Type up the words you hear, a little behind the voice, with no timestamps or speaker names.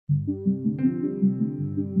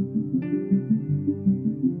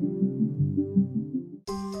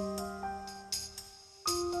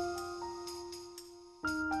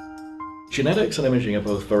Genetics and imaging are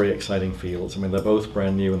both very exciting fields. I mean, they're both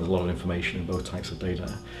brand new and there's a lot of information in both types of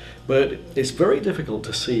data. But it's very difficult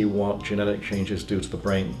to see what genetic changes do to the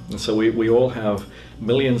brain. And so we all have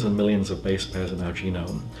millions and millions of base pairs in our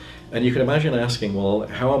genome. And you can imagine asking, well,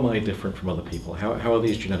 how am I different from other people? How are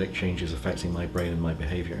these genetic changes affecting my brain and my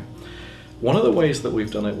behavior? One of the ways that we've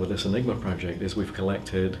done it with this Enigma project is we've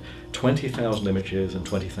collected 20,000 images and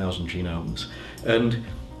 20,000 genomes. And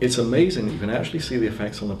it's amazing that you can actually see the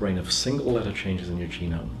effects on the brain of single letter changes in your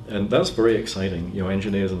genome. And that's very exciting. You know,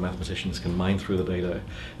 engineers and mathematicians can mine through the data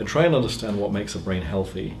and try and understand what makes the brain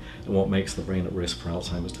healthy and what makes the brain at risk for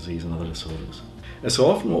Alzheimer's disease and other disorders. And so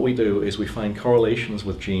often what we do is we find correlations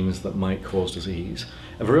with genes that might cause disease.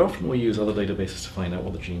 And very often we use other databases to find out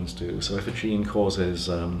what the genes do. So if a gene causes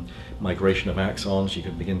migration of axons, you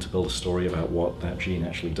can begin to build a story about what that gene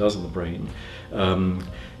actually does in the brain.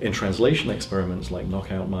 In translation experiments like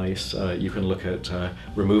knockout mice, you can look at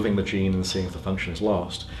removing the gene and seeing if the function is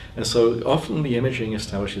lost. And so often the imaging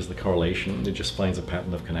establishes the correlation, it just finds a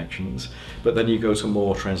pattern of connections. But then you go to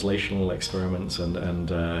more translational experiments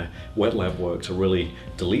and wet lab work to really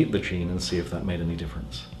delete the gene and see if that made any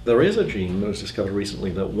difference. There is a gene that was discovered recently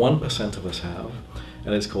that 1% of us have,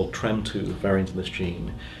 and it's called TREM2, variant of this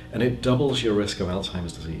gene, and it doubles your risk of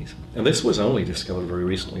Alzheimer's disease. And this was only discovered very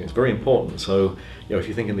recently. It's very important. So, you know, if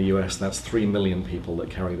you think in the US, that's 3 million people that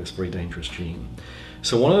carry this very dangerous gene.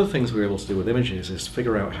 So one of the things we were able to do with images is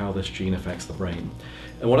figure out how this gene affects the brain.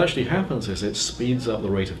 And what actually happens is it speeds up the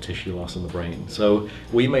rate of tissue loss in the brain. So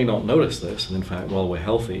we may not notice this, and in fact, while we're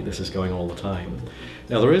healthy, this is going all the time.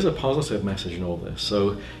 Now there is a positive message in all this.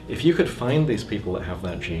 So if you could find these people that have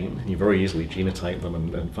that gene, you very easily genotype them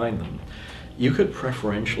and find them, you could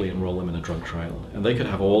preferentially enroll them in a drug trial, and they could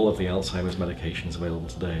have all of the Alzheimer's medications available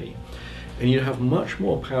today. And you'd have much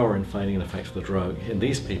more power in finding an effect of the drug in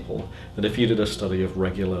these people than if you did a study of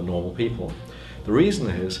regular, normal people. The reason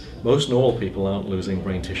is, most normal people aren't losing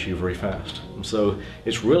brain tissue very fast. And so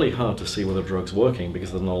it's really hard to see whether the drug's working because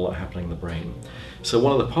there's not a lot happening in the brain. So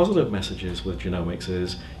one of the positive messages with genomics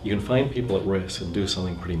is you can find people at risk and do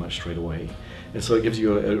something pretty much straight away. And so it gives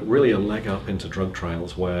you really a leg up into drug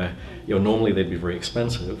trials where, you know, normally they'd be very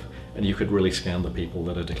expensive, and you could really scan the people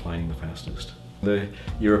that are declining the fastest. The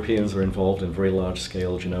Europeans are involved in very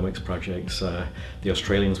large-scale genomics projects. The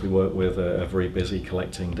Australians we work with are very busy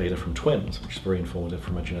collecting data from twins, which is very informative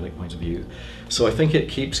from a genetic point of view. So I think it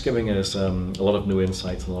keeps giving us a lot of new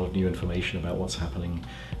insights and a lot of new information about what's happening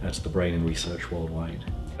to the brain in research worldwide.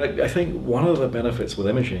 I think one of the benefits with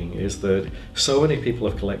imaging is that so many people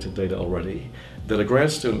have collected data already that a grad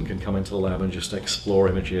student can come into the lab and just explore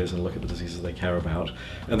images and look at the diseases they care about.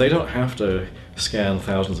 And they don't have to scan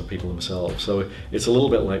thousands of people themselves. So it's a little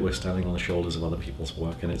bit like we're standing on the shoulders of other people's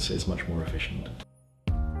work, and it's much more efficient.